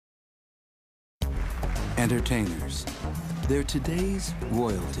Entertainers. They're today's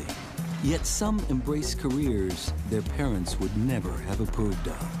royalty. Yet some embrace careers their parents would never have approved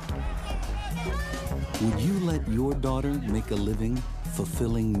of. Would you let your daughter make a living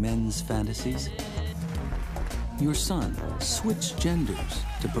fulfilling men's fantasies? Your son switch genders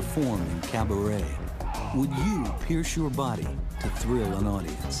to perform in cabaret. Would you pierce your body to thrill an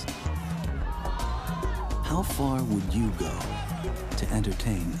audience? How far would you go to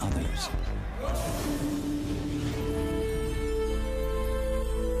entertain others?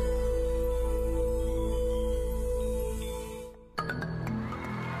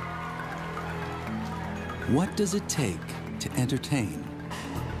 What does it take to entertain?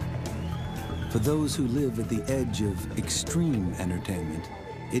 For those who live at the edge of extreme entertainment,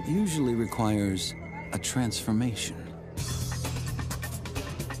 it usually requires a transformation.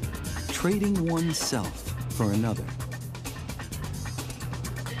 Trading oneself for another.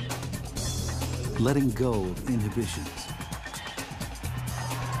 Letting go of inhibitions.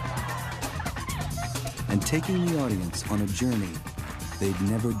 And taking the audience on a journey they'd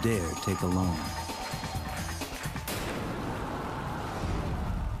never dare take alone.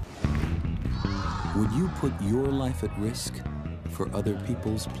 Would you put your life at risk for other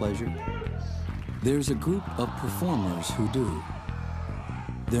people's pleasure? There's a group of performers who do.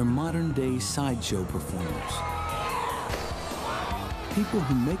 They're modern-day sideshow performers. People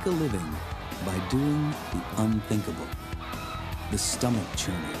who make a living by doing the unthinkable, the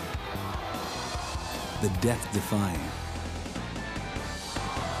stomach-churning, the death-defying,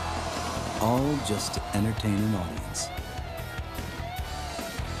 all just to entertain an audience.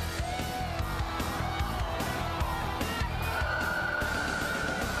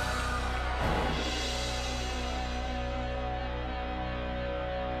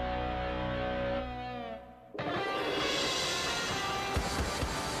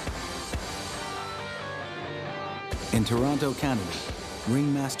 In Toronto, Canada,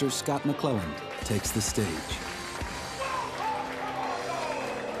 ringmaster Scott McClelland takes the stage.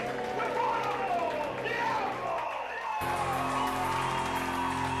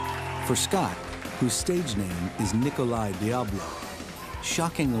 For Scott, whose stage name is Nikolai Diablo,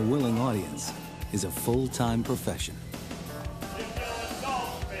 shocking a willing audience is a full-time profession.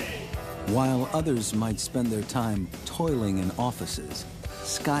 While others might spend their time toiling in offices,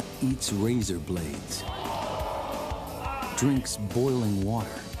 Scott eats razor blades, drinks boiling water,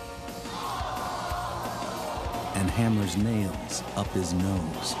 and hammers nails up his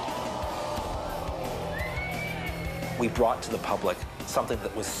nose. We brought to the public something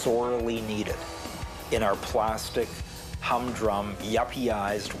that was sorely needed in our plastic, humdrum,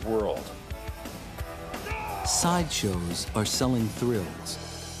 yuppieized world. Sideshows are selling thrills,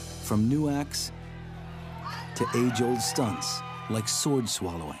 from new acts to age-old stunts like sword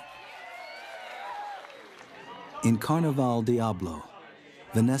swallowing. In Carnaval Diablo,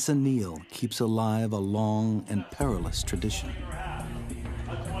 Vanessa Neal keeps alive a long and perilous tradition.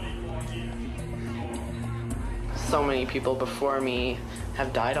 So many people before me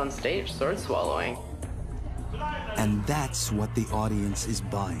have died on stage sword swallowing. And that's what the audience is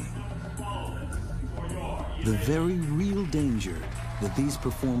buying. The very real danger that these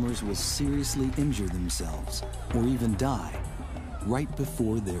performers will seriously injure themselves or even die right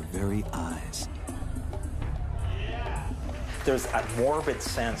before their very eyes. There's a morbid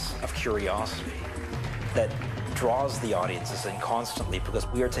sense of curiosity that draws the audiences in constantly because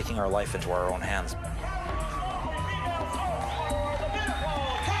we are taking our life into our own hands.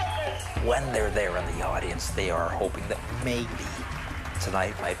 When they're there in the audience, they are hoping that maybe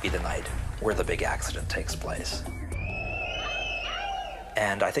tonight might be the night where the big accident takes place.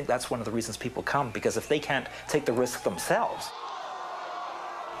 And I think that's one of the reasons people come, because if they can't take the risk themselves,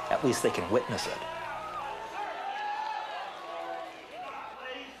 at least they can witness it.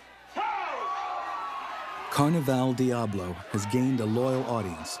 Carnaval Diablo has gained a loyal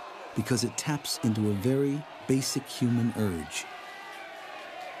audience because it taps into a very basic human urge.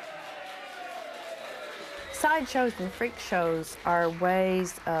 Sideshows and freak shows are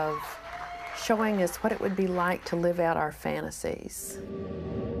ways of showing us what it would be like to live out our fantasies.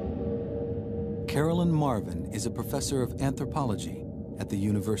 Carolyn Marvin is a professor of anthropology at the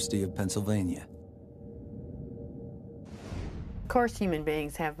University of Pennsylvania. Of course, human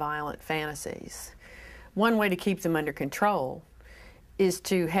beings have violent fantasies. One way to keep them under control is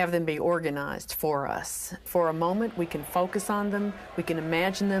to have them be organized for us. For a moment, we can focus on them, we can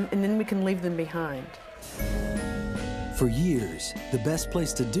imagine them, and then we can leave them behind. For years, the best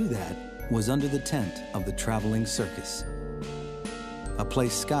place to do that was under the tent of the traveling circus, a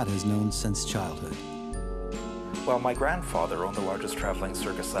place Scott has known since childhood. Well, my grandfather owned the largest traveling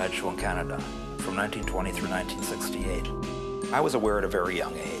circus sideshow in Canada. from 1920 through 1968. I was aware at a very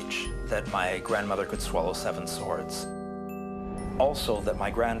young age that my grandmother could swallow 7 swords. Also that my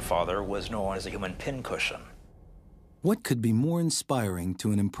grandfather was known as a human pincushion. What could be more inspiring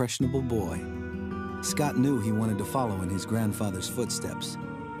to an impressionable boy? Scott knew he wanted to follow in his grandfather's footsteps.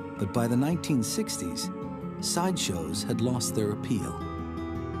 But by the 1960s, sideshows had lost their appeal.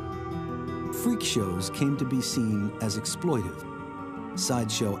 Freak shows came to be seen as exploitive.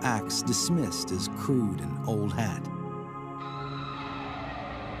 Sideshow acts dismissed as crude and old hat.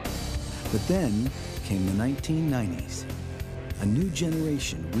 But then came the 1990s. A new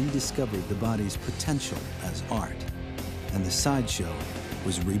generation rediscovered the body's potential as art, and the sideshow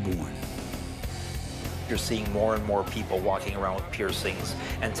was reborn. You're seeing more and more people walking around with piercings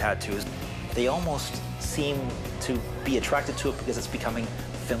and tattoos. They almost seem to be attracted to it because it's becoming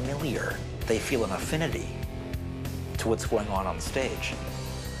familiar. They feel an affinity to what's going on stage.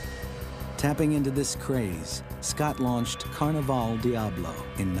 Tapping into this craze, Scott launched Carnaval Diablo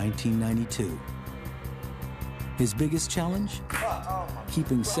in 1992. His biggest challenge?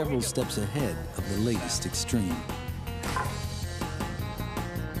 Keeping several steps ahead of the latest extreme.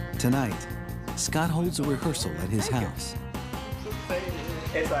 Tonight, Scott holds a rehearsal at his house.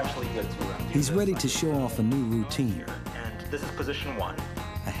 It's actually good to He's ready to show off a new routine. And this is position 1.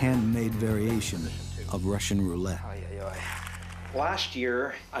 A handmade variation of Russian roulette. Last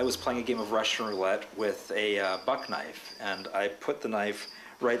year, I was playing a game of Russian roulette with a buck knife, and I put the knife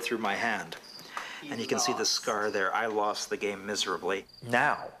right through my hand. And you can see the scar there. I lost the game miserably.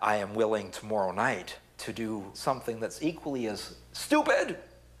 Now, I am willing tomorrow night to do something that's equally as stupid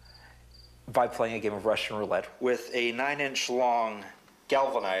by playing a game of Russian roulette with a 9-inch long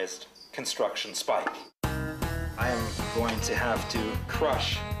galvanized construction spike. I am going to have to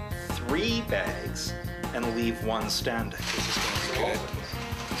crush 3 bags and leave 1 standing. This is going to be good.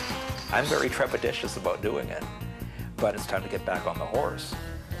 I'm very trepidatious about doing it, but it's time to get back on the horse.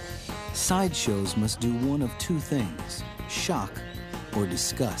 Sideshows must do one of 2 things, shock or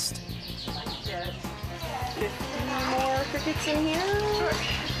disgust. 50 more crickets in here?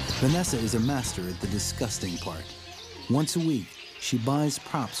 Vanessa is a master at the disgusting part. Once a week, she buys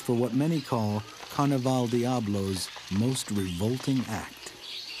props for what many call Carnaval Diablo's most revolting act.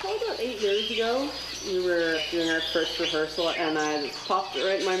 Probably about 8 years ago, we were doing our first rehearsal, and I just popped it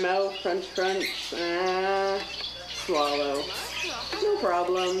right in my mouth, crunch, crunch, swallow. No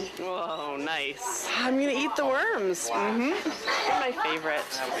problem. Whoa, nice. I'm gonna eat the worms. They're my favorite.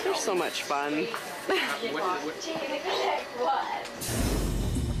 They're so much fun.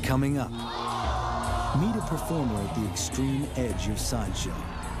 Coming up, meet a performer at the extreme edge of sideshow.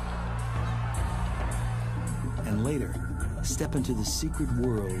 And later, step into the secret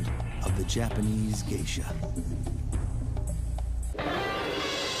world of the Japanese geisha.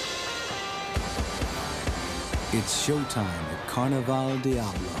 It's showtime at Carnaval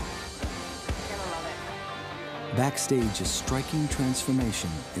Diablo. Backstage, a striking transformation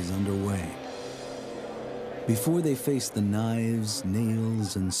is underway. Before they face the knives,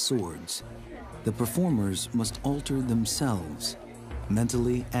 nails, and swords, the performers must alter themselves,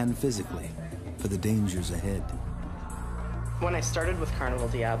 mentally and physically, for the dangers ahead. When I started with Carnival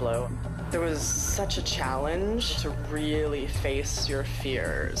Diablo, there was such a challenge to really face your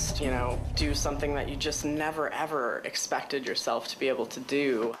fears, you know, do something that you just never ever expected yourself to be able to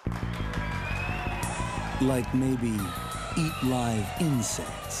do. Like maybe eat live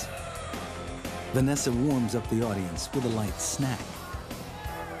insects. Vanessa warms up the audience with a light snack.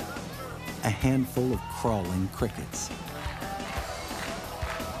 A handful of crawling crickets,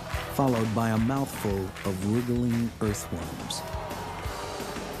 followed by a mouthful of wriggling earthworms.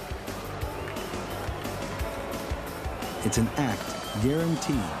 It's an act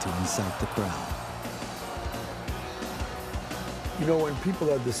guaranteed to incite the crowd. You know, when people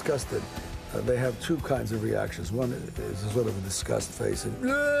are disgusted, they have 2 kinds of reactions. One is a sort of a disgust face,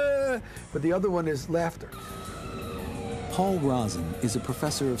 and, but the other one is laughter. Paul Rosen is a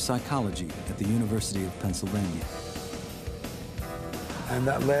professor of psychology at the University of Pennsylvania. And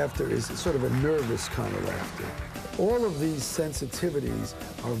that laughter is sort of a nervous kind of laughter. All of these sensitivities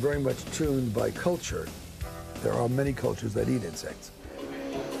are very much tuned by culture. There are many cultures that eat insects.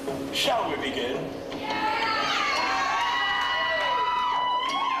 Shall we begin?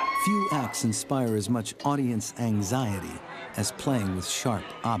 Few acts inspire as much audience anxiety as playing with sharp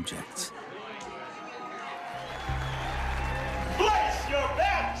objects. Place your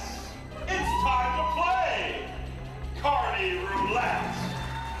bets! It's time to play! Carny Roulette!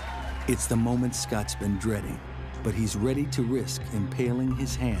 It's the moment Scott's been dreading, but he's ready to risk impaling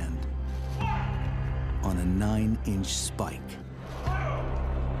his hand on a 9-inch spike.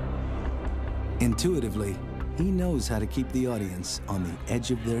 Intuitively, he knows how to keep the audience on the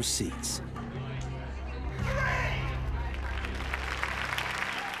edge of their seats.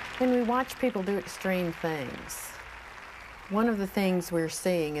 When we watch people do extreme things, one of the things we're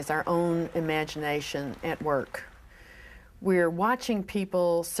seeing is our own imagination at work. We're watching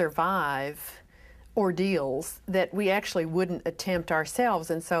people survive ordeals that we actually wouldn't attempt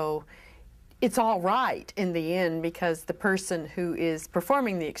ourselves, and so it's all right in the end because the person who is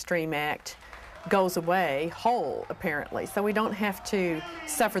performing the extreme act goes away whole, apparently. So we don't have to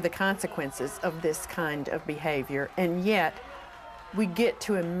suffer the consequences of this kind of behavior, and yet we get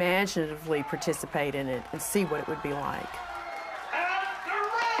to imaginatively participate in it and see what it would be like.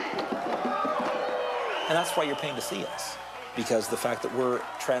 And that's why you're paying to see us, because the fact that we're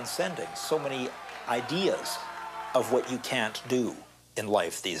transcending so many ideas of what you can't do in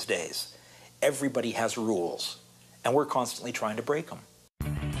life these days. Everybody has rules, and we're constantly trying to break them.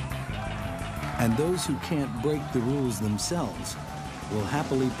 And those who can't break the rules themselves will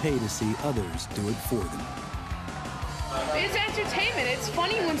happily pay to see others do it for them. It's entertainment. It's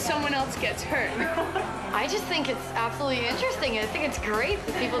funny when someone else gets hurt. I just think it's absolutely interesting. I think it's great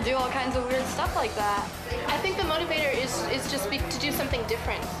that people do all kinds of weird stuff like that. I think the motivator is just to do something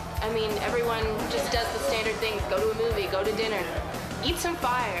different. I mean, everyone just does the standard things. Go to a movie, go to dinner, eat some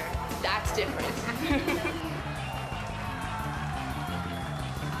fire. That's different.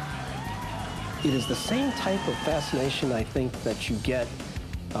 It is the same type of fascination, I think, that you get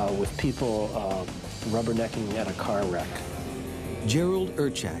with people rubbernecking at a car wreck. Gerald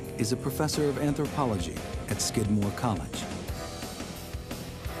Urchak is a professor of anthropology at Skidmore College.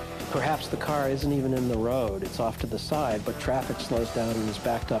 Perhaps the car isn't even in the road, it's off to the side, but traffic slows down and is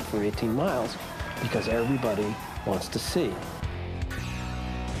backed up for 18 miles because everybody wants to see.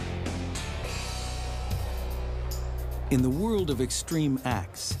 In the world of extreme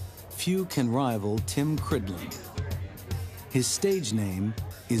acts, few can rival Tim Cridland. His stage name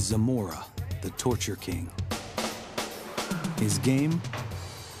is Zamora, the Torture King. His game,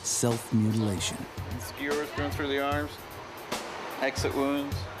 self-mutilation. Skewers going through the arms, exit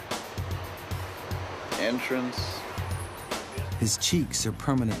wounds, entrance. His cheeks are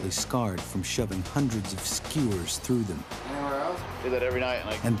permanently scarred from shoving hundreds of skewers through them. Anywhere else? Do that every night.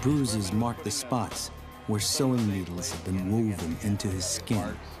 And bruises mark the spots where sewing needles have been woven into his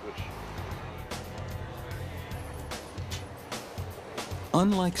skin.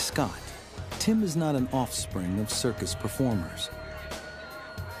 Unlike Scott, Tim is not an offspring of circus performers.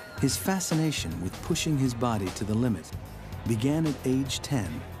 His fascination with pushing his body to the limit began at age 10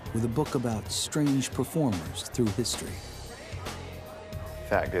 with a book about strange performers through history.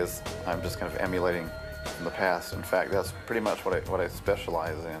 Fact is, I'm just kind of emulating from the past. In fact, that's pretty much what I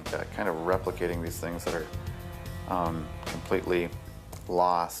specialize in, kind of replicating these things that are completely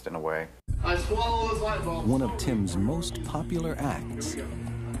lost in a way. I swallow this light bulb. One of Tim's most popular acts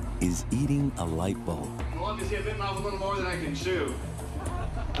is eating a light bulb. Well, obviously I bit off a little more than I can chew.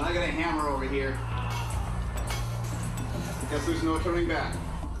 And I got a hammer over here. Guess there's no turning back.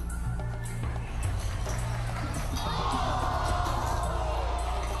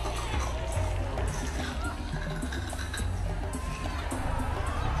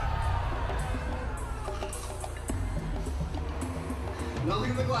 Nothing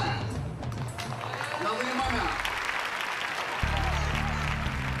in the glass. Nothing in my mouth.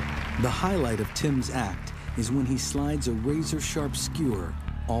 The highlight of Tim's act is when he slides a razor-sharp skewer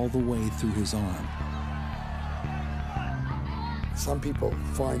all the way through his arm. Some people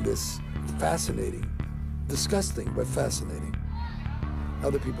find this fascinating, disgusting, but fascinating.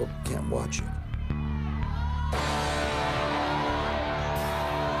 Other people can't watch it.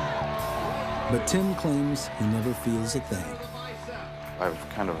 But Tim claims he never feels a thing. I've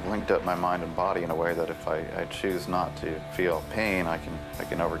kind of linked up my mind and body in a way that if I choose not to feel pain, I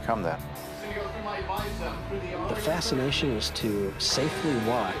can overcome that. The fascination is to safely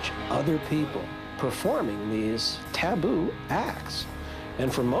watch other people performing these taboo acts.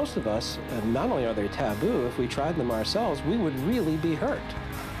 And for most of us, not only are they taboo, if we tried them ourselves, we would really be hurt.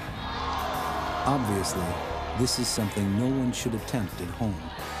 Obviously, this is something no one should attempt at home.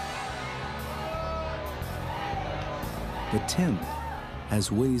 But Tim has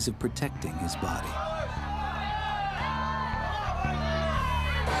ways of protecting his body.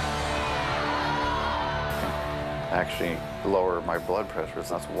 Actually lower my blood pressure.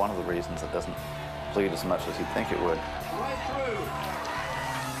 That's one of the reasons it doesn't bleed as much as you'd think it would.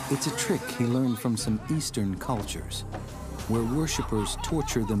 It's a trick he learned from some Eastern cultures, where worshippers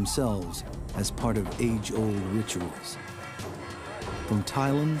torture themselves as part of age-old rituals. From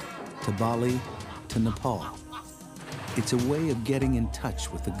Thailand to Bali to Nepal, it's a way of getting in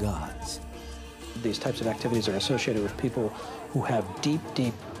touch with the gods. These types of activities are associated with people who have deep,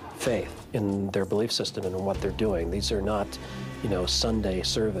 deep faith in their belief system and in what they're doing. These are not, you know, Sunday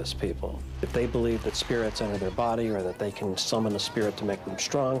service people. If they believe that spirits enter their body or that they can summon a spirit to make them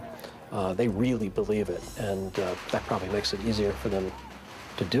strong, they really believe it, and that probably makes it easier for them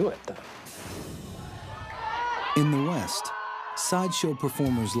to do it then. In the West, sideshow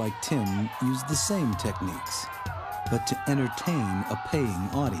performers like Tim use the same techniques, but to entertain a paying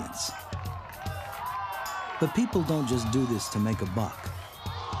audience. But people don't just do this to make a buck.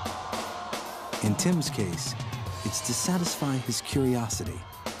 In Tim's case, it's to satisfy his curiosity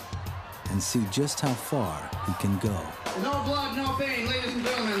and see just how far he can go. No blood, no pain, ladies and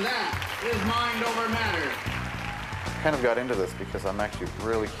gentlemen. That is mind over matter. I kind of got into this because I'm actually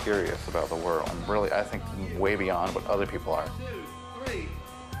really curious about the world. I'm really, I think, way beyond what other people are. 2, 3.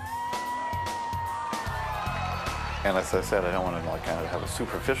 And as I said, I don't want to like kind of have a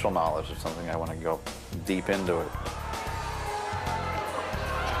superficial knowledge of something. I want to go deep into it.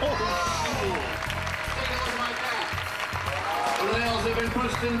 The nails have been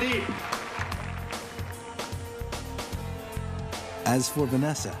pushed in deep. As for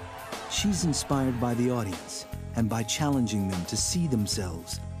Vanessa, she's inspired by the audience and by challenging them to see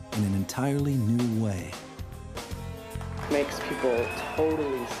themselves in an entirely new way. Makes people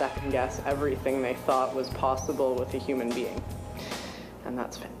totally second-guess everything they thought was possible with a human being. And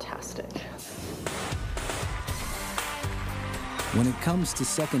that's fantastic. When it comes to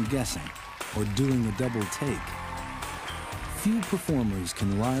second-guessing or doing a double take, few performers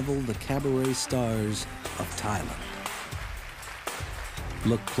can rival the cabaret stars of Thailand.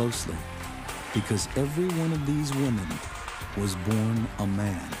 Look closely, because every one of these women was born a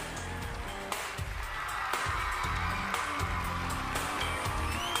man.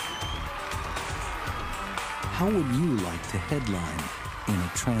 How would you like to headline in a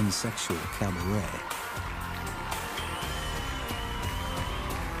transsexual cabaret?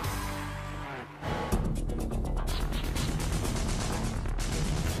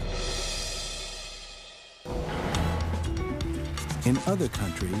 In other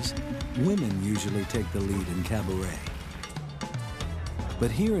countries, women usually take the lead in cabaret.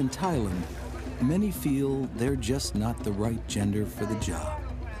 But here in Thailand, many feel they're just not the right gender for the job.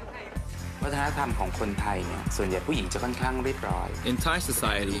 In Thai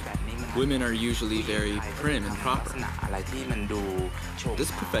society, women are usually very prim and proper.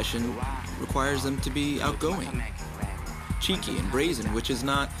 This profession requires them to be outgoing, cheeky and brazen, which is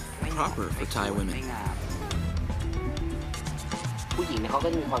not proper for Thai women.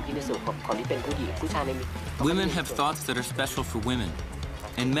 Women have thoughts that are special for women,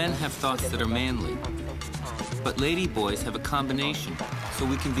 and men have thoughts that are manly. But lady boys have a combination, so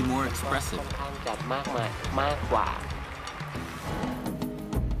we can be more expressive.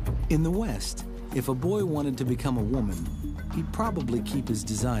 In the West, if a boy wanted to become a woman, he'd probably keep his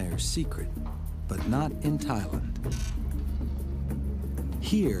desires secret, but not in Thailand.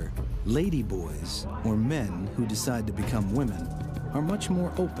 Here, lady boys, or men who decide to become women, are much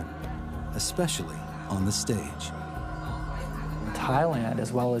more open, especially on the stage. In Thailand,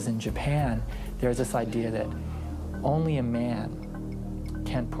 as well as in Japan, there's this idea that only a man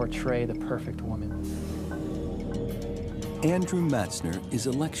can portray the perfect woman. Andrew Matzner is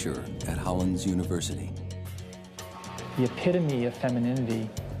a lecturer at Hollins University. The epitome of femininity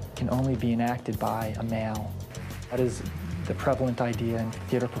can only be enacted by a male. That is the prevalent idea in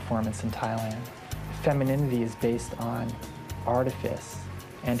theater performance in Thailand. Femininity is based on artifice,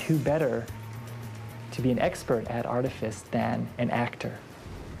 and who better to be an expert at artifice than an actor?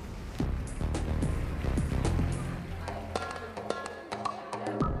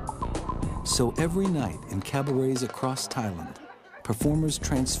 So every night in cabarets across Thailand, performers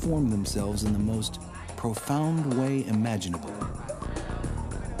transform themselves in the most profound way imaginable.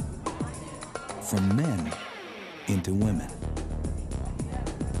 From men into women.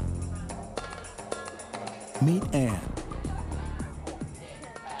 Meet Anne.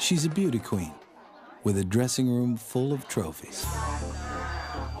 She's a beauty queen with a dressing room full of trophies.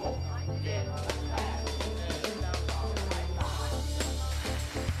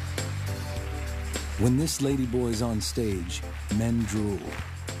 When this ladyboy's on stage, men drool.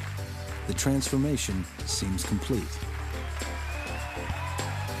 The transformation seems complete.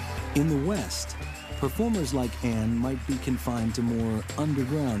 In the West, performers like Anne might be confined to more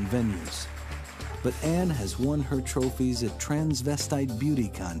underground venues. But Anne has won her trophies at transvestite beauty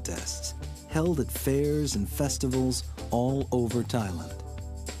contests, held at fairs and festivals all over Thailand.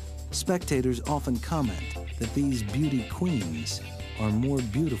 Spectators often comment that these beauty queens are more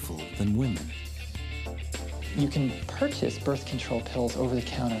beautiful than women. You can purchase birth control pills over the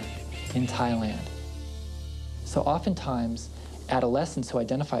counter in Thailand. So oftentimes, adolescents who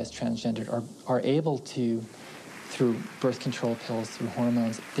identify as transgendered are able to, through birth control pills, through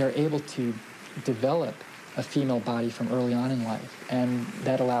hormones, they're able to develop a female body from early on in life, and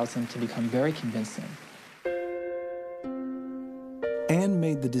that allows them to become very convincing. Anne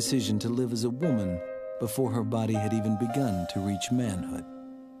made the decision to live as a woman before her body had even begun to reach manhood.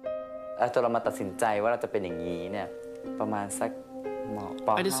 ตัวเรามาตัดสินใจว่าเราจะเป็นอย่างนี้เนี่ยประมาณสัก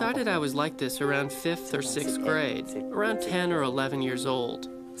I decided I was like this around 5th or 6th grade, around 10 or 11 years old.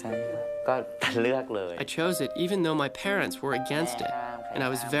 ใช่ก็เลือกเลย I chose it even though my parents were against it, and I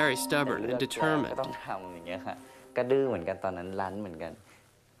was very stubborn and determined. ต้องทำอย่างเงี้ยค่ะก็ดื้อเหมือนกันตอนนั้นรั้นเหมือนกัน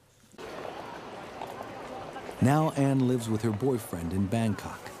Now Anne lives with her boyfriend in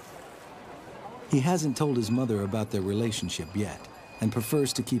Bangkok. He hasn't told his mother about their relationship yet and prefers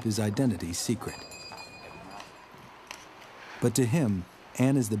to keep his identity secret. But to him,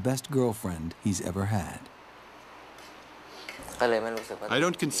 Anne is the best girlfriend he's ever had. I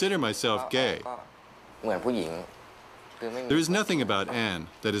don't consider myself gay. There is nothing about Anne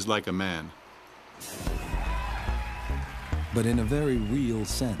that is like a man. But in a very real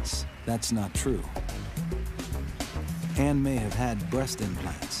sense, that's not true. Anne may have had breast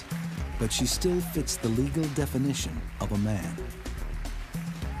implants, but she still fits the legal definition of a man.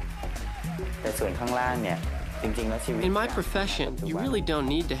 In my profession, you really don't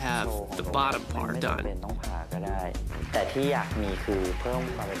need to have the bottom part done.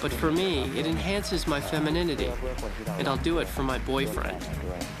 But for me, it enhances my femininity, and I'll do it for my boyfriend.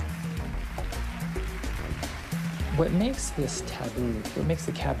 What makes this taboo, what makes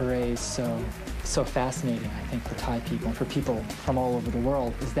the cabaret so fascinating, I think, for Thai people and for people from all over the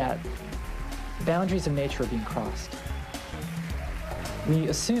world, is that boundaries of nature are being crossed. We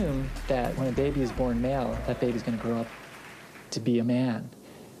assume that when a baby is born male, that baby's going to grow up to be a man.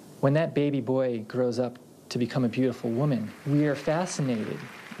 When that baby boy grows up to become a beautiful woman, we are fascinated.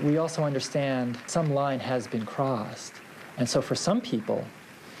 We also understand some line has been crossed. And so for some people,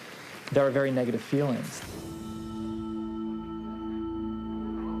 there are very negative feelings.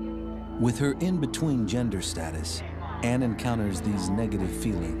 With her in-between gender status, Anne encounters these negative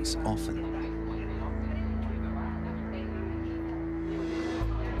feelings often.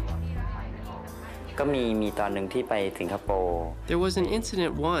 There was an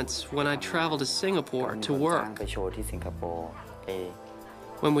incident once when I traveled to Singapore to work.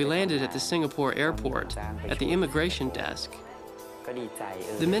 When we landed at the Singapore airport, at the immigration desk,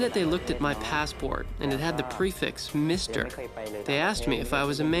 the minute they looked at my passport and it had the prefix Mr., they asked me if I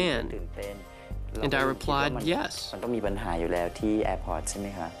was a man. And I replied, yes. The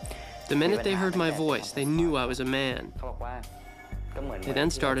minute they heard my voice, they knew I was a man. They then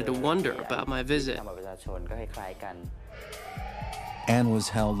started to wonder about my visit. Anne was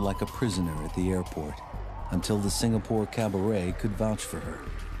held like a prisoner at the airport until the Singapore cabaret could vouch for her.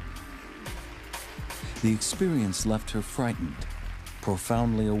 The experience left her frightened,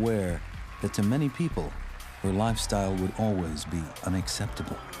 profoundly aware that to many people, her lifestyle would always be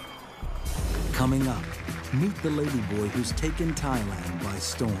unacceptable. Coming up, meet the ladyboy who's taken Thailand by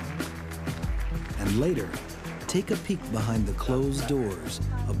storm. And later, take a peek behind the closed doors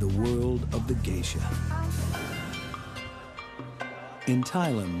of the world of the geisha. In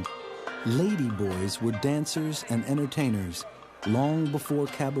Thailand, ladyboys were dancers and entertainers long before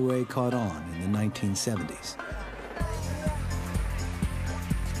cabaret caught on in the 1970s.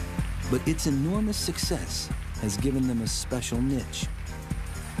 But its enormous success has given them a special niche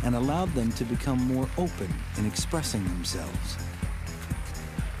and allowed them to become more open in expressing themselves.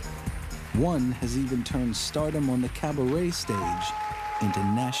 One has even turned stardom on the cabaret stage into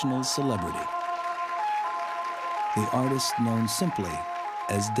national celebrity. The artist known simply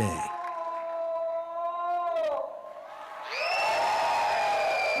as Day.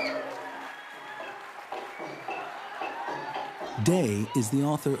 Day is the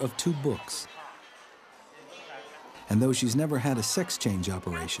author of 2 books. And though she's never had a sex change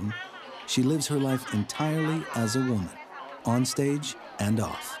operation, she lives her life entirely as a woman, on stage and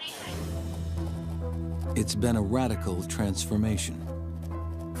off. It's been a radical transformation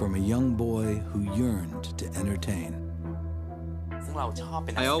from a young boy who yearned to entertain.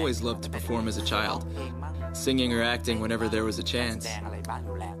 I always loved to perform as a child, singing or acting whenever there was a chance.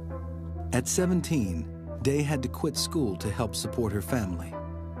 At 17, Day had to quit school to help support her family.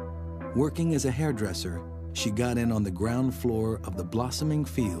 Working as a hairdresser, she got in on the ground floor of the blossoming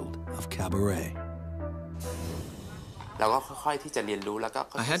field of cabaret.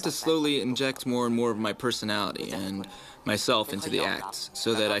 I had to slowly inject more and more of my personality and myself into the acts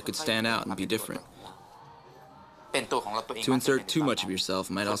so that I could stand out and be different. To insert too much of yourself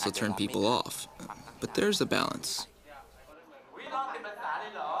might also turn people off. But there's a balance.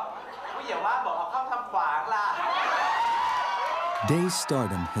 Day's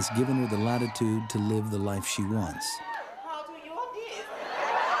stardom has given her the latitude to live the life she wants.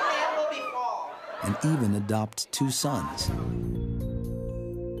 And even adopt 2 sons.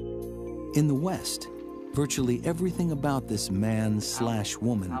 In the West, virtually everything about this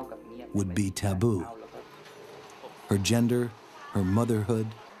man/woman would be taboo. Her gender, her motherhood,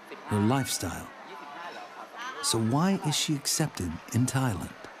 her lifestyle. So why is she accepted in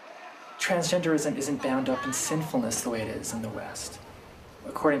Thailand? Transgenderism isn't bound up in sinfulness the way it is in the West.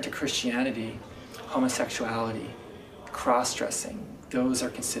 According to Christianity, homosexuality, cross-dressing, those are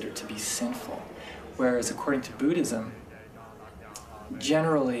considered to be sinful. Whereas according to Buddhism,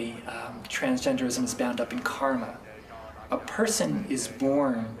 generally, transgenderism is bound up in karma. A person is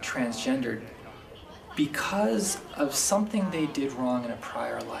born transgendered because of something they did wrong in a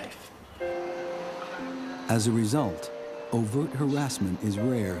prior life. As a result, overt harassment is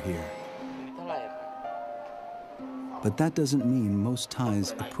rare here. But that doesn't mean most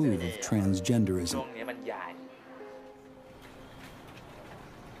Thais approve of transgenderism.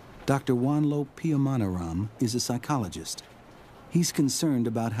 Dr. Wanlo Piyamanaram is a psychologist. He's concerned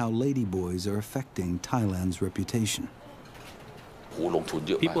about how ladyboys are affecting Thailand's reputation.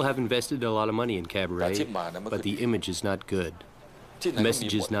 People have invested a lot of money in cabaret, but the image is not good. The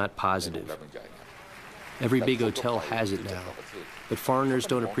message is not positive. Every big hotel has it now, but foreigners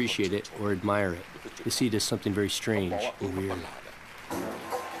don't appreciate it or admire it. They see it as something very strange and weird.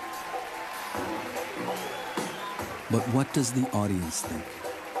 But what does the audience think?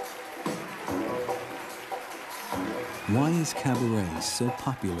 Why is cabaret so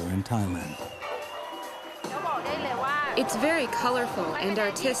popular in Thailand? It's very colorful and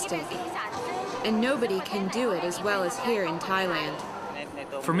artistic, and nobody can do it as well as here in Thailand.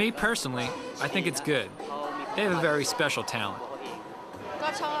 For me personally, I think it's good. They have a very special talent.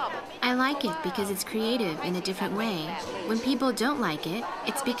 I like it because it's creative in a different way. When people don't like it,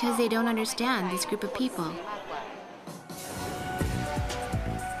 it's because they don't understand this group of people.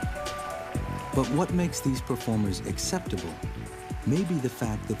 But what makes these performers acceptable may be the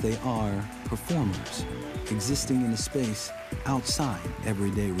fact that they are performers, existing in a space outside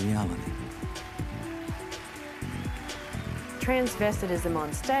everyday reality. Transvestitism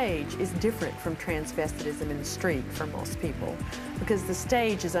on stage is different from transvestitism in the street for most people, because the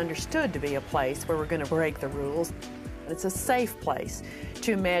stage is understood to be a place where we're going to break the rules. It's a safe place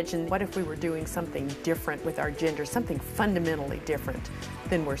to imagine, what if we were doing something different with our gender, something fundamentally different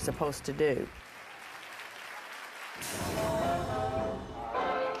than we're supposed to do.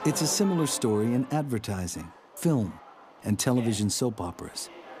 It's a similar story in advertising, film, and television soap operas.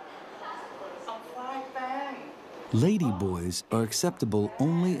 Ladyboys are acceptable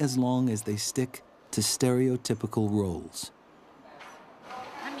only as long as they stick to stereotypical roles.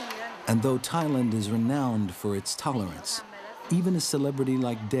 And though Thailand is renowned for its tolerance, even a celebrity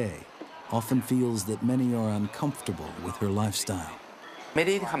like Day often feels that many are uncomfortable with her lifestyle. It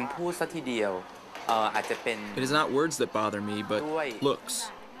is not words that bother me, but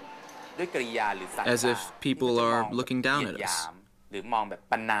looks. As if people are looking down at us.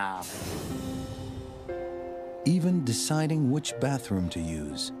 Even deciding which bathroom to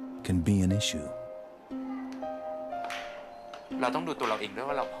use can be an issue.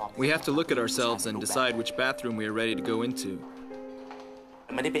 We have to look at ourselves and decide which bathroom we are ready to go into.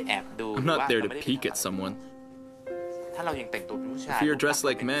 I'm not there to peek at someone. If we are dressed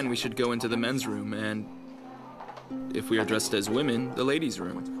like men, we should go into the men's room, and if we are dressed as women, the ladies'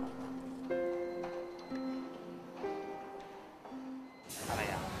 room.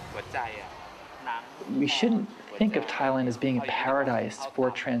 We shouldn't think of Thailand as being a paradise for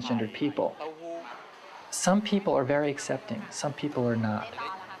transgendered people. Some people are very accepting, some people are not.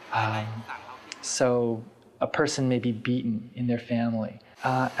 So a person may be beaten in their family.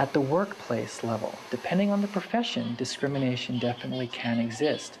 At the workplace level, depending on the profession, discrimination definitely can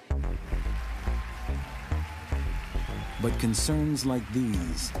exist. But concerns like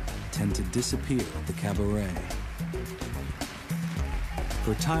these tend to disappear at the cabaret.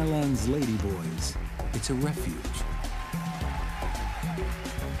 For Thailand's ladyboys, it's a refuge.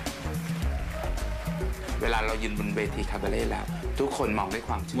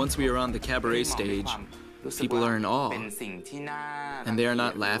 Once we are on the cabaret stage, people are in awe, and they are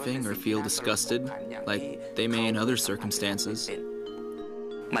not laughing or feel disgusted like they may in other circumstances.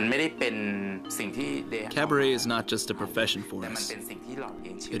 Cabaret is not just a profession for us.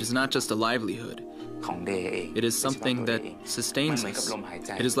 It is not just a livelihood. It is something that sustains us.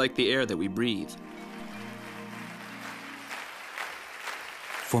 It is like the air that we breathe.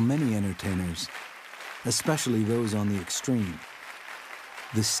 For many entertainers, especially those on the extreme,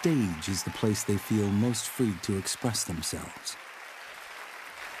 the stage is the place they feel most free to express themselves.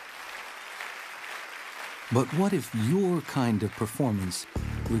 But what if your kind of performance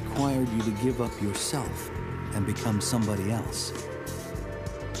required you to give up yourself and become somebody else?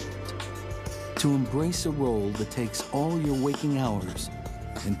 To embrace a role that takes all your waking hours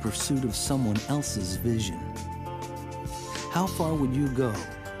in pursuit of someone else's vision. How far would you go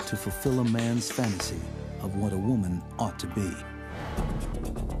to fulfill a man's fantasy of what a woman ought to be?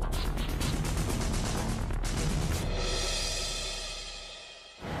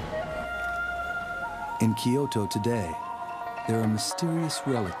 In Kyoto today, they're a mysterious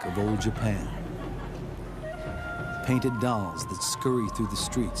relic of old Japan. Painted dolls that scurry through the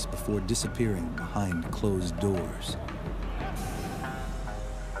streets before disappearing behind closed doors.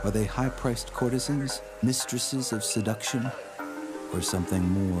 Are they high-priced courtesans, mistresses of seduction, or something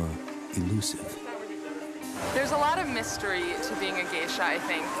more elusive? There's a lot of mystery to being a geisha, I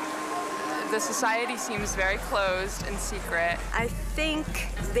think. The society seems very closed and secret. I think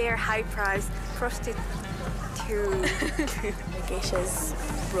they're high-priced prostitute. Geisha's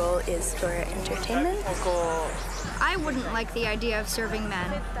role is for entertainment. I wouldn't like the idea of serving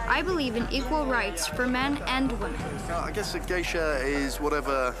men. I believe in equal rights for men and women. I guess a geisha is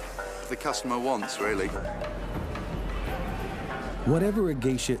whatever the customer wants, really. Whatever a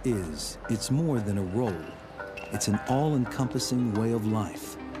geisha is, it's more than a role. It's an all-encompassing way of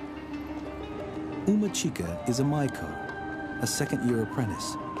life. Umechika is a maiko, a second-year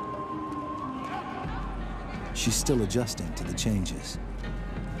apprentice. She's still adjusting to the changes.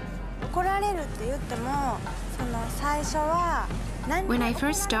 When I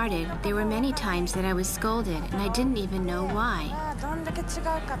first started, there were many times that I was scolded and I didn't even know why.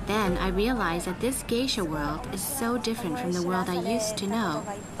 Then I realized that this geisha world is so different from the world I used to know.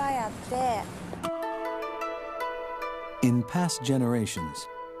 In past generations,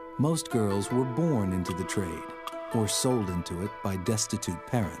 most girls were born into the trade or sold into it by destitute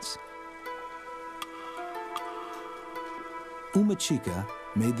parents. Umechika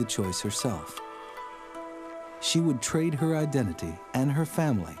made the choice herself. She would trade her identity and her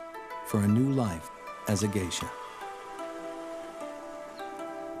family for a new life as a geisha.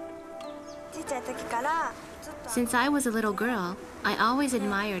 Since I was a little girl, I always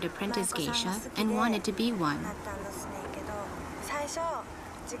admired apprentice geisha and wanted to be one.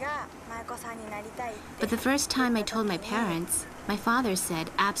 But the first time I told my parents, my father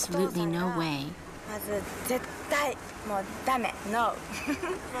said absolutely no way.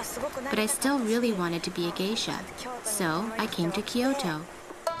 But I still really wanted to be a geisha, so I came to Kyoto.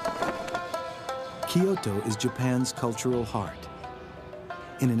 Kyoto is Japan's cultural heart.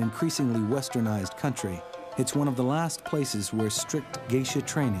 In an increasingly westernized country, it's one of the last places where strict geisha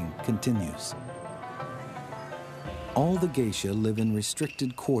training continues. All the geisha live in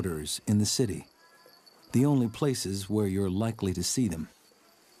restricted quarters in the city, the only places where you're likely to see them.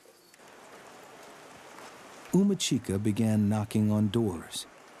 Umechika began knocking on doors.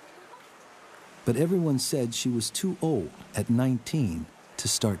 But everyone said she was too old at 19 to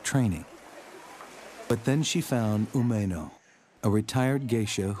start training. But then she found Umeno, a retired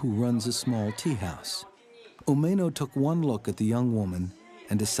geisha who runs a small tea house. Umeno took one look at the young woman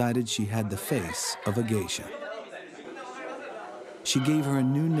and decided she had the face of a geisha. She gave her a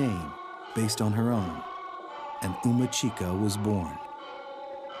new name based on her own, and Umechika was born.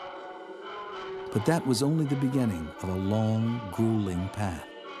 But that was only the beginning of a long, grueling path.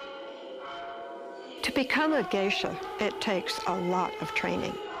 To become a geisha, it takes a lot of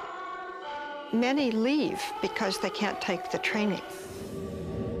training. Many leave because they can't take the training.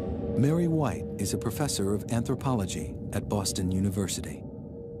 Mary White is a professor of anthropology at Boston University.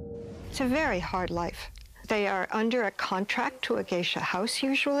 It's a very hard life. They are under a contract to a geisha house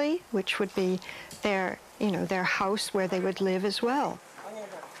usually, which would be their house where they would live as well.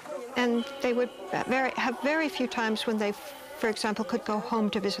 And they would have very few times when they, for example, could go home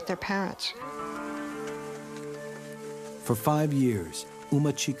to visit their parents. For 5 years,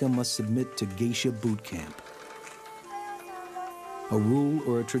 Umechika must submit to geisha boot camp. A rule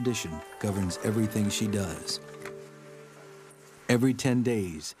or a tradition governs everything she does. Every 10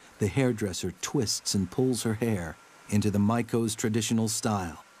 days, the hairdresser twists and pulls her hair into the maiko's traditional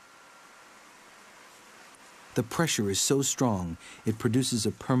style. The pressure is so strong, it produces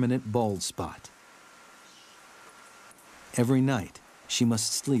a permanent bald spot. Every night, she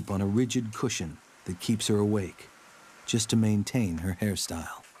must sleep on a rigid cushion that keeps her awake, just to maintain her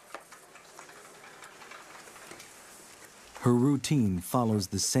hairstyle. Her routine follows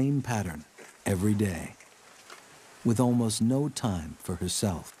the same pattern every day. with almost no time for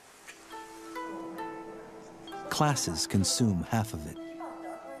herself. Classes consume half of it.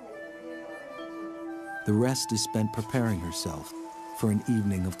 The rest is spent preparing herself for an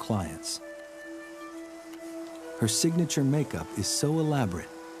evening of clients. Her signature makeup is so elaborate,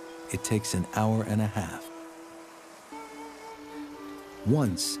 it takes an hour and a half.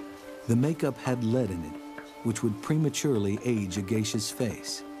 Once, the makeup had lead in it, which would prematurely age a geisha's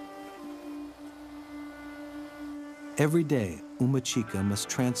face. Every day, Umechika must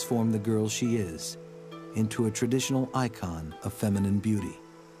transform the girl she is into a traditional icon of feminine beauty.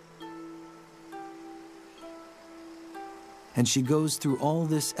 And she goes through all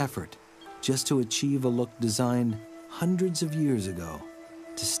this effort just to achieve a look designed hundreds of years ago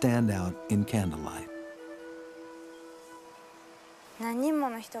to stand out in candlelight.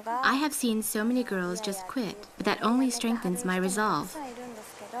 I have seen so many girls just quit, but that only strengthens my resolve.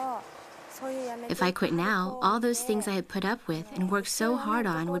 If I quit now, all those things I had put up with and worked so hard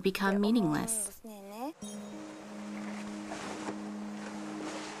on would become meaningless.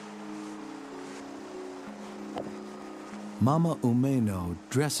 Mama Umeno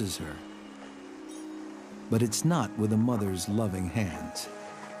dresses her, but it's not with a mother's loving hands.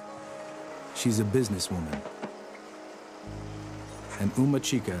 She's a businesswoman, and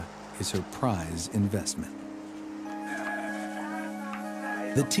Umechika is her prize investment.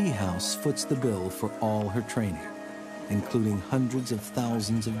 The tea house foots the bill for all her training, including hundreds of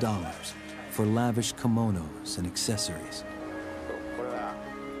thousands of dollars for lavish kimonos and accessories.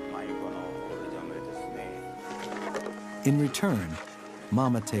 In return,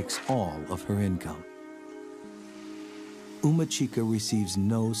 Mama takes all of her income. Umechika receives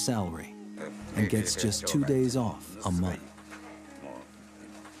no salary and gets just 2 days off a month.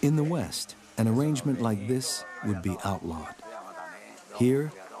 In the West, an arrangement like this would be outlawed.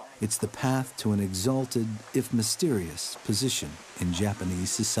 Here, it's the path to an exalted, if mysterious, position in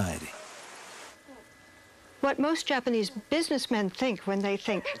Japanese society. What most Japanese businessmen think when they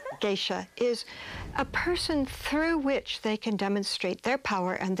think geisha is a person through which they can demonstrate their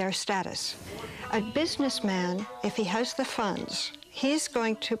power and their status. A businessman, if he has the funds, he's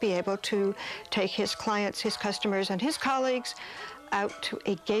going to be able to take his clients, his customers, and his colleagues out to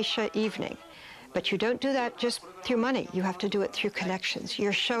a geisha evening. But you don't do that just through money. You have to do it through connections.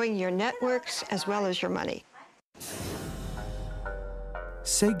 You're showing your networks as well as your money.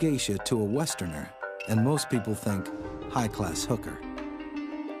 Say geisha to a Westerner, and most people think high-class hooker.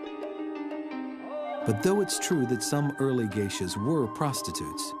 But though it's true that some early geishas were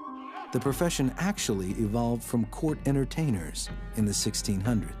prostitutes, the profession actually evolved from court entertainers in the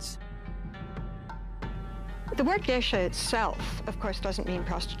 1600s. The word geisha itself, of course, doesn't mean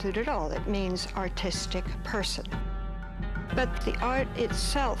prostitute at all. It means artistic person. But the art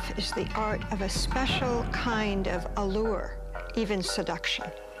itself is the art of a special kind of allure, even seduction.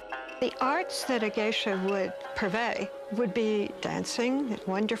 The arts that a geisha would purvey would be dancing,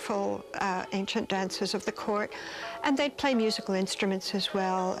 wonderful ancient dances of the court, and they'd play musical instruments as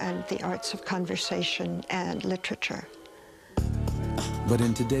well, and the arts of conversation and literature. But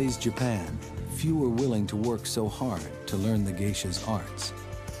in today's Japan, few are willing to work so hard to learn the geisha's arts.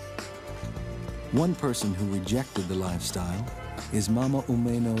 One person who rejected the lifestyle is Mama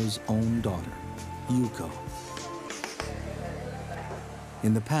Umeno's own daughter, Yuko.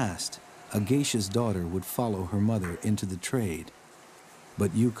 In the past, a geisha's daughter would follow her mother into the trade,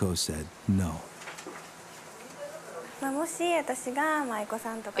 but Yuko said no.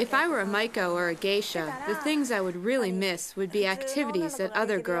 If I were a maiko or a geisha, the things I would really miss would be activities that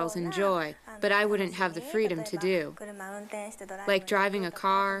other girls enjoy, but I wouldn't have the freedom to do. Like driving a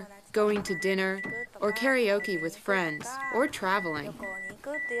car, going to dinner, or karaoke with friends, or traveling.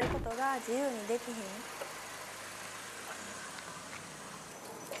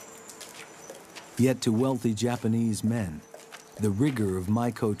 Yet to wealthy Japanese men, the rigor of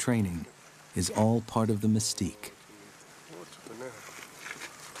maiko training is all part of the mystique.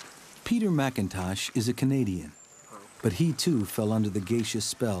 Peter McIntosh is a Canadian, but he too fell under the geisha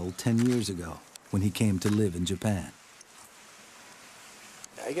spell 10 years ago when he came to live in Japan.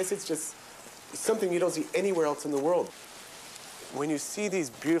 I guess it's just something you don't see anywhere else in the world. When you see these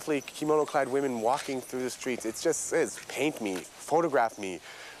beautifully kimono-clad women walking through the streets, it just says, paint me, photograph me,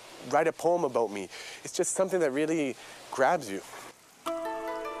 write a poem about me. It's just something that really grabs you.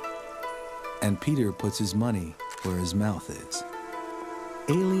 And Peter puts his money where his mouth is.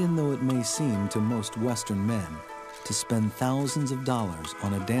 Alien though it may seem to most Western men to spend thousands of dollars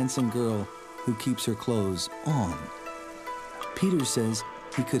on a dancing girl who keeps her clothes on, Peter says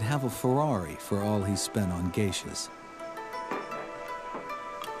he could have a Ferrari for all he spent on geishas.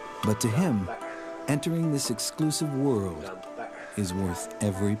 But to him, Entering this exclusive world is worth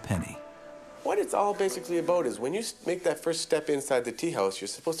every penny. What it's all basically about is when you make that first step inside the tea house, you're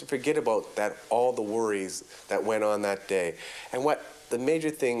supposed to forget about all the worries that went on that day. And what the major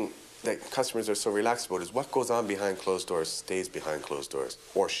thing that customers are so relaxed about is what goes on behind closed doors stays behind closed doors,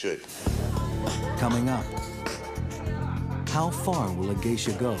 or should. Coming up, how far will a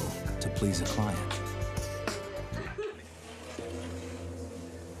geisha go to please a client?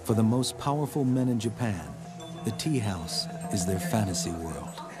 For the most powerful men in Japan, the tea house is their fantasy world.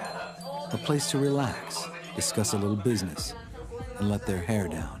 A place to relax, discuss a little business, and let their hair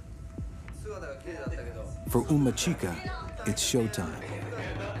down. For Umachika, it's showtime.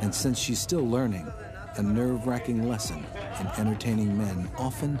 And since she's still learning, a nerve-wracking lesson in entertaining men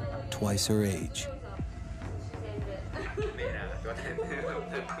often twice her age.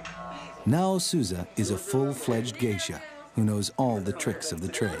 Nao Souza is a full-fledged geisha who knows all the tricks of the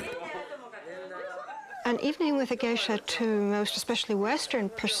trade. An evening with a geisha, to most especially Western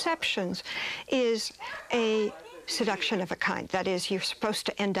perceptions, is a seduction of a kind. That is, you're supposed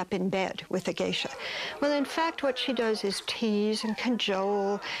to end up in bed with a geisha. Well, in fact, what she does is tease and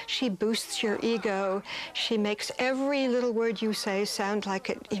cajole. She boosts your ego. She makes every little word you say sound like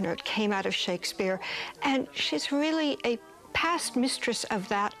it came out of Shakespeare. And she's really a past mistress of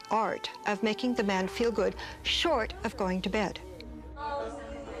that art of making the man feel good, short of going to bed.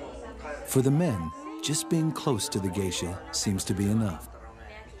 For the men, just being close to the geisha seems to be enough.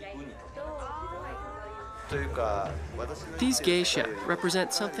 These geisha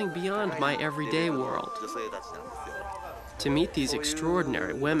represent something beyond my everyday world. To meet these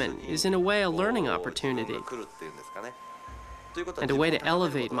extraordinary women is in a way a learning opportunity, and a way to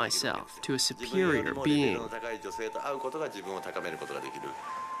elevate myself to a superior being.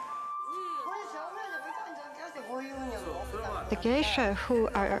 The geisha who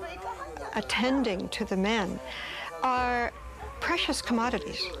are attending to the men are precious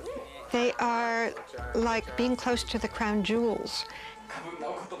commodities. They are like being close to the crown jewels.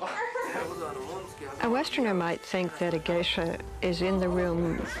 A Westerner might think that a geisha is in the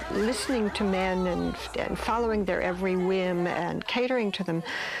room listening to men and following their every whim and catering to them.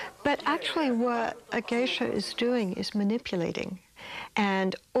 But actually what a geisha is doing is manipulating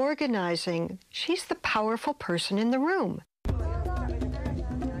and organizing. She's the powerful person in the room.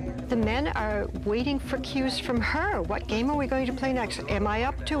 The men are waiting for cues from her. What game are we going to play next? Am I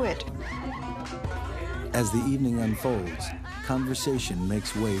up to it? As the evening unfolds, conversation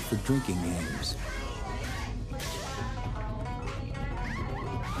makes way for drinking games.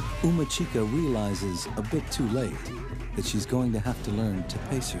 Umachika realizes a bit too late that she's going to have to learn to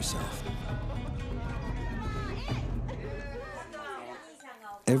pace herself.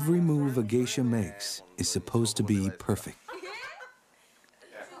 Every move a geisha makes is supposed to be perfect.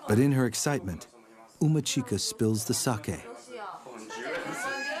 But in her excitement, Umachika spills the sake.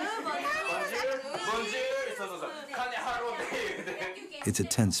 It's a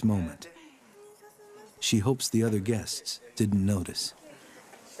tense moment. She hopes the other guests didn't notice.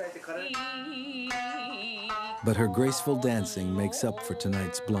 But her graceful dancing makes up for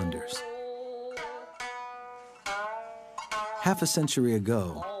tonight's blunders. Half a century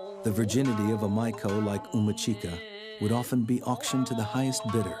ago, the virginity of a maiko like Umachika would often be auctioned to the highest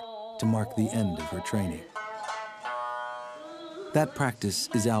bidder to mark the end of her training. That practice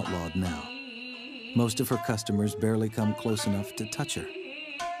is outlawed now. Most of her customers barely come close enough to touch her.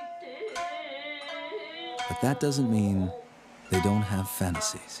 But that doesn't mean they don't have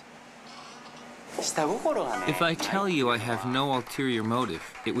fantasies. If I tell you I have no ulterior motive,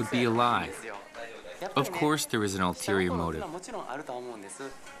 it would be a lie. Of course there is an ulterior motive.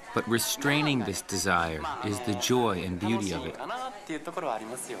 But restraining this desire is the joy and beauty of it.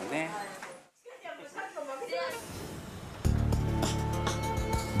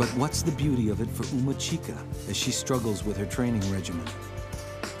 But what's the beauty of it for Umachika as she struggles with her training regimen?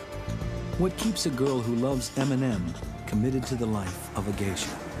 What keeps a girl who loves M&M committed to the life of a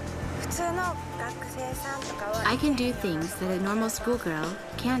geisha? I can do things that a normal schoolgirl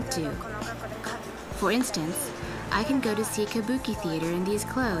can't do. For instance, I can go to see kabuki theater in these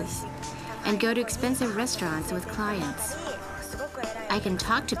clothes and go to expensive restaurants with clients. I can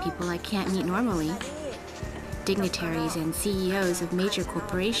talk to people I can't meet normally, dignitaries and CEOs of major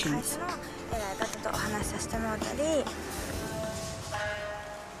corporations.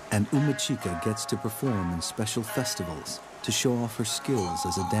 And Umachika gets to perform in special festivals to show off her skills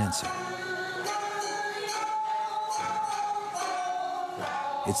as a dancer.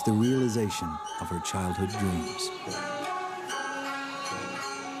 It's the realization of her childhood dreams.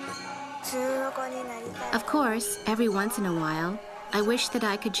 Of course, every once in a while, I wish that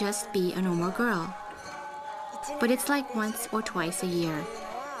I could just be a normal girl. But it's like once or twice a year.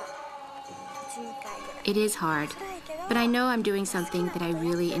 It is hard, but I know I'm doing something that I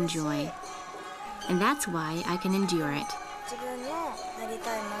really enjoy. And that's why I can endure it.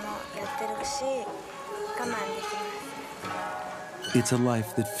 It's a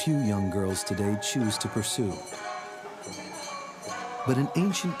life that few young girls today choose to pursue. But an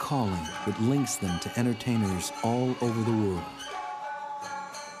ancient calling that links them to entertainers all over the world.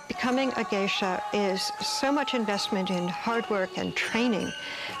 Becoming a geisha is so much investment in hard work and training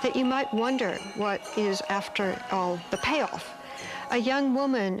that you might wonder what is, after all, the payoff. A young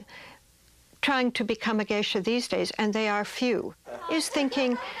woman trying to become a geisha these days, and they are few, is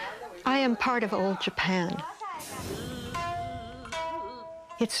thinking, I am part of old Japan.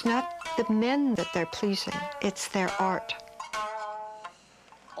 It's not the men that they're pleasing, it's their art.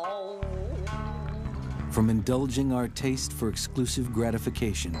 From indulging our taste for exclusive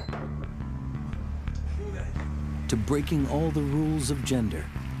gratification to breaking all the rules of gender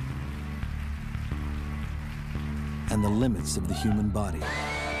and the limits of the human body,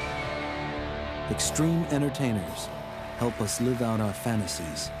 extreme entertainers help us live out our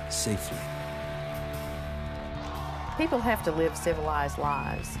fantasies safely. People have to live civilized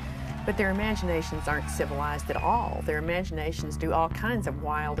lives, but their imaginations aren't civilized at all. Their imaginations do all kinds of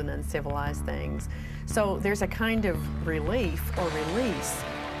wild and uncivilized things. So there's a kind of relief or release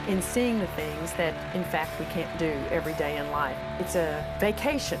in seeing the things that, in fact, we can't do every day in life. It's a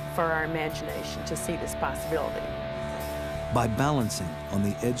vacation for our imagination to see this possibility. By balancing on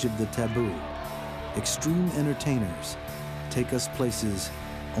the edge of the taboo, extreme entertainers take us places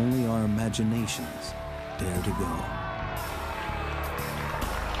only our imaginations dare to go.